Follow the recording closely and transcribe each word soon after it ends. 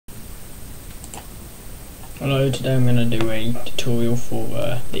Hello, today I'm going to do a tutorial for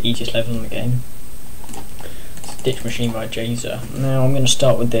the easiest level in the game. It's Ditch Machine by Jazer. Now I'm going to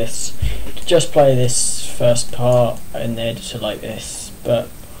start with this. Just play this first part in the editor like this, but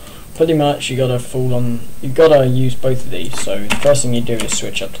pretty much you've got to use both of these. So the first thing you do is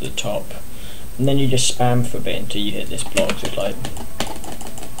switch up to the top, and then you just spam for a bit until you hit this block, just like,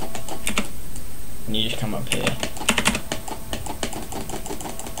 and you just come up here.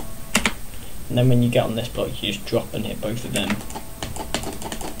 And then when you get on this block, you just drop and hit both of them.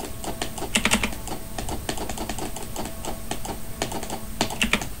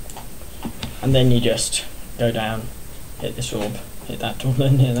 And then you just go down, hit this orb, hit that orb,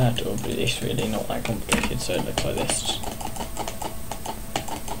 then hit that orb. It's really not that complicated, so it looks like this.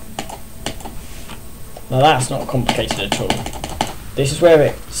 Now that's not complicated at all. This is where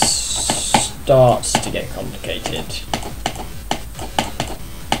it starts to get complicated.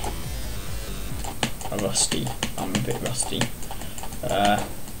 I'm a bit rusty.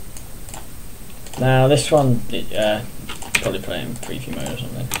 Now this one, probably play in preview mode or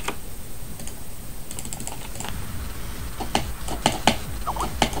something.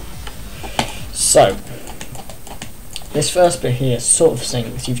 So this first bit here sort of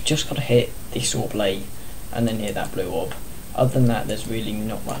sinks. You've just got to hit this orb late and then hit that blue orb. Other than that, there's really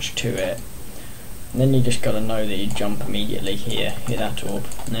not much to it. And then you just got to know that you jump immediately here, hit that orb,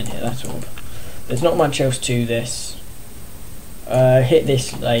 and then hit that orb. There's not much else to this. Hit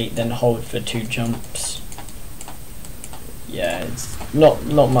this late, then hold for 2 jumps. Yeah, it's not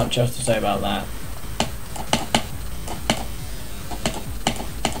much else to say about that.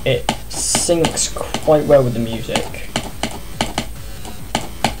 It syncs quite well with the music.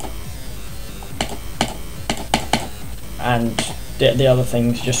 And the other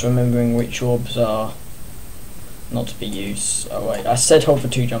things, just remembering which orbs are not to be used. Oh wait, I said hold for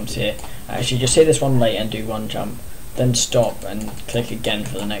 2 jumps here. Actually, just hit this one late and do 1 jump, then stop and click again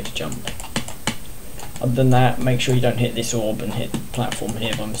for the next jump. Other than that, make sure you don't hit this orb and hit the platform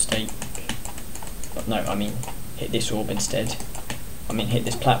here by mistake. No, I mean hit this orb instead. I mean hit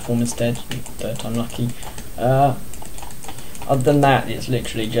this platform instead. 3rd time lucky. Other than that, it's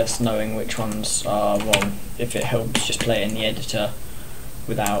literally just knowing which ones are wrong. If it helps, just play it in the editor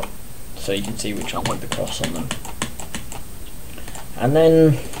without, so you can see which ones with the cross on them. And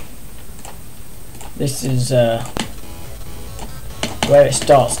then this is where it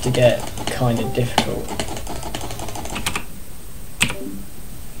starts to get kind of difficult.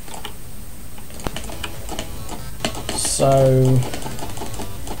 So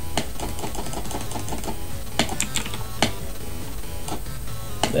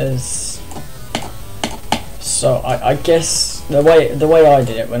I guess the way I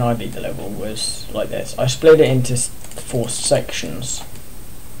did it when I beat the level was like this. I split it into 4 sections.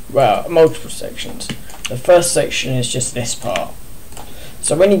 Well, multiple sections. The first section is just this part.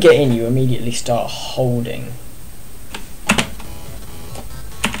 So when you get in, you immediately start holding.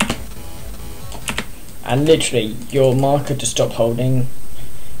 And literally, your marker to stop holding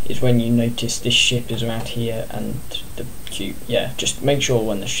is when you notice this ship is around here and the cube. Yeah, just make sure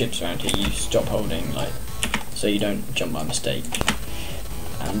when the ship's around here, you stop holding, like, so you don't jump by mistake.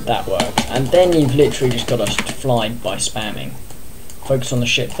 And that works. And then you've literally just got to fly by spamming. Focus on the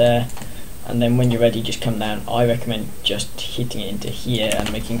ship there, and then when you're ready, just come down. I recommend just hitting it into here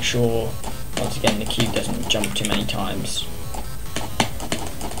and making sure, once again, the cube doesn't jump too many times.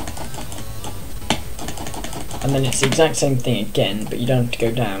 And then it's the exact same thing again, but you don't have to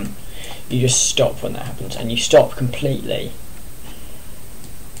go down. You just stop when that happens, and you stop completely.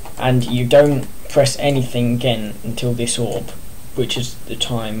 And you don't press anything again until this orb, which is the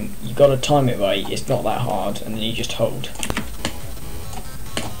time. You've got to time it right, it's not that hard, and then you just hold.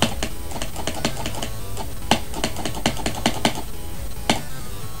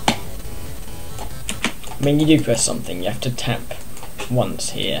 I mean, you do press something, you have to tap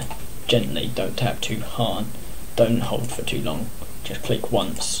once here, gently, don't tap too hard, don't hold for too long, just click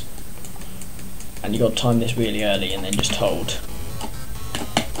once. And you've got to time this really early and then just hold.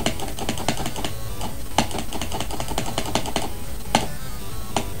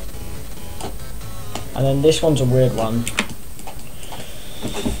 And then this one's a weird one.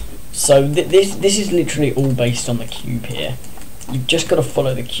 So this is literally all based on the cube here. You've just got to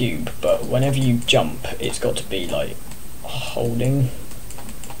follow the cube, but whenever you jump, it's got to be like holding.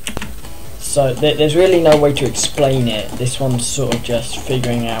 So there's really no way to explain it. This one's sort of just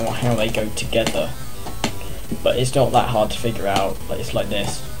figuring out how they go together, but it's not that hard to figure out. Like, it's like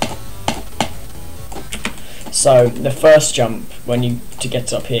this. So the first jump, to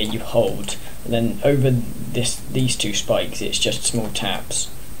get up here, you hold, and then over these 2 spikes, it's just small taps.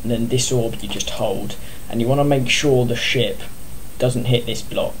 And then this orb you just hold, and you want to make sure the ship doesn't hit this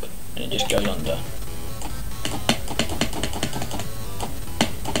block and it just goes under.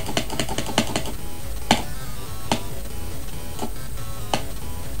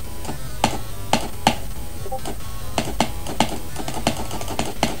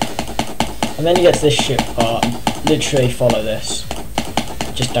 And then you get to this ship part, literally follow this,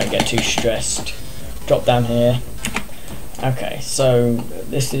 just don't get too stressed. Drop down here. Okay, so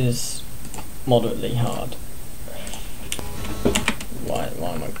this is moderately hard. Why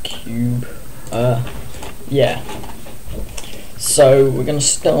am I cube? Yeah. So we're going to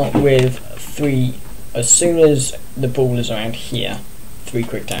start with 3, as soon as the ball is around here, 3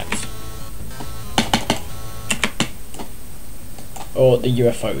 quick taps. Or the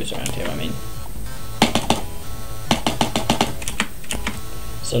UFO is around here, I mean.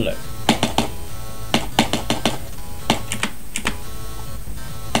 So look.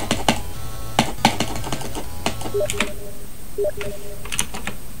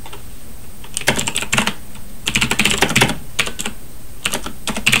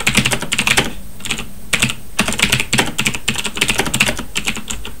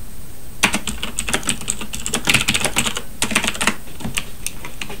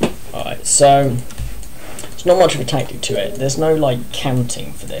 Alright, so it's not much of a tactic to it. There's no like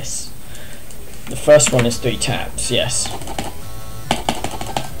counting for this. The first one is 3 taps, yes.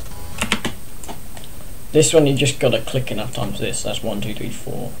 This one you just gotta click enough times this. That's 1, 2, 3,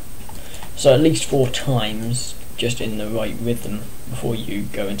 4. So at least 4 times, just in the right rhythm before you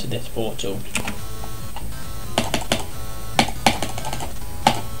go into this portal.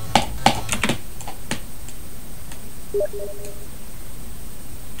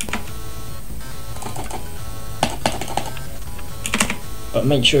 But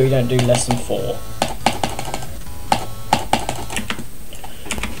make sure you don't do less than 4.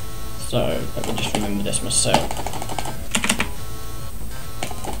 So let me just remember this myself.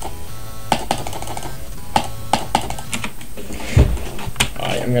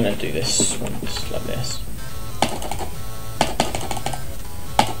 Alright, I'm gonna do this once like this.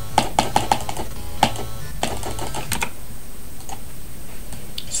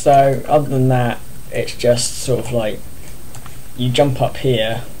 So other than that, it's just sort of like you jump up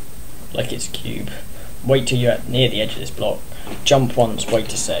here like it's a cube, wait till you're near the edge of this block, jump once,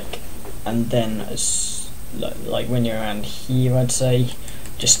 wait a sec, and then as like when you're around here, I'd say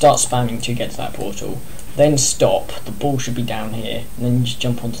just start spamming to get to that portal, then stop. The ball should be down here, and then you just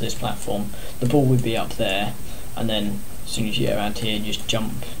jump onto this platform, the ball would be up there, and then as soon as you get around here, just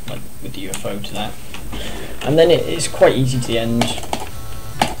jump like with the UFO to that, and then it's quite easy to the end.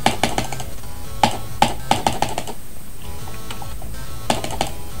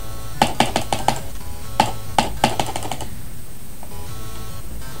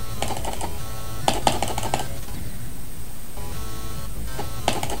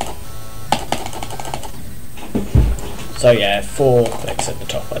 So yeah, 4 clicks at the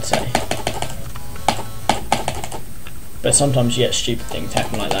top, I'd say. But sometimes you get stupid things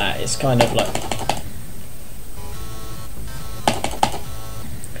happen like that. It's kind of like...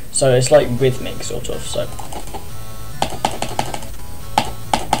 So it's like rhythmic, sort of, so...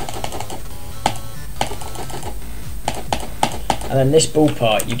 And then this ball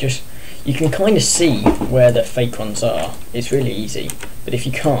part, you can kind of see where the fake ones are. It's really easy. But if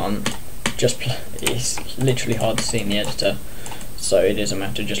you can't, it's literally hard to see in the editor, so it is a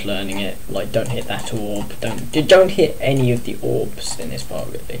matter of just learning it. Like, don't hit that orb, don't hit any of the orbs in this part,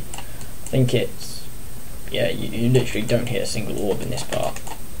 really. I think it's, yeah, you literally don't hit a single orb in this part.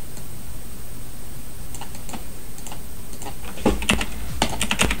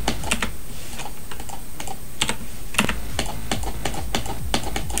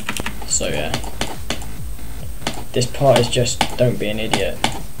 So yeah, this part is just don't be an idiot.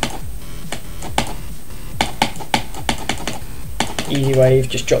 Easy wave,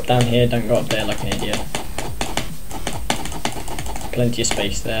 just drop down here, don't go up there like an idiot. Plenty of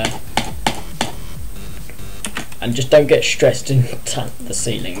space there. And just don't get stressed and tap the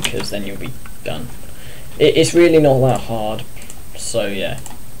ceiling, because then you'll be done. It's really not that hard, so yeah.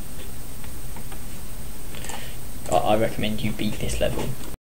 I recommend you beat this level.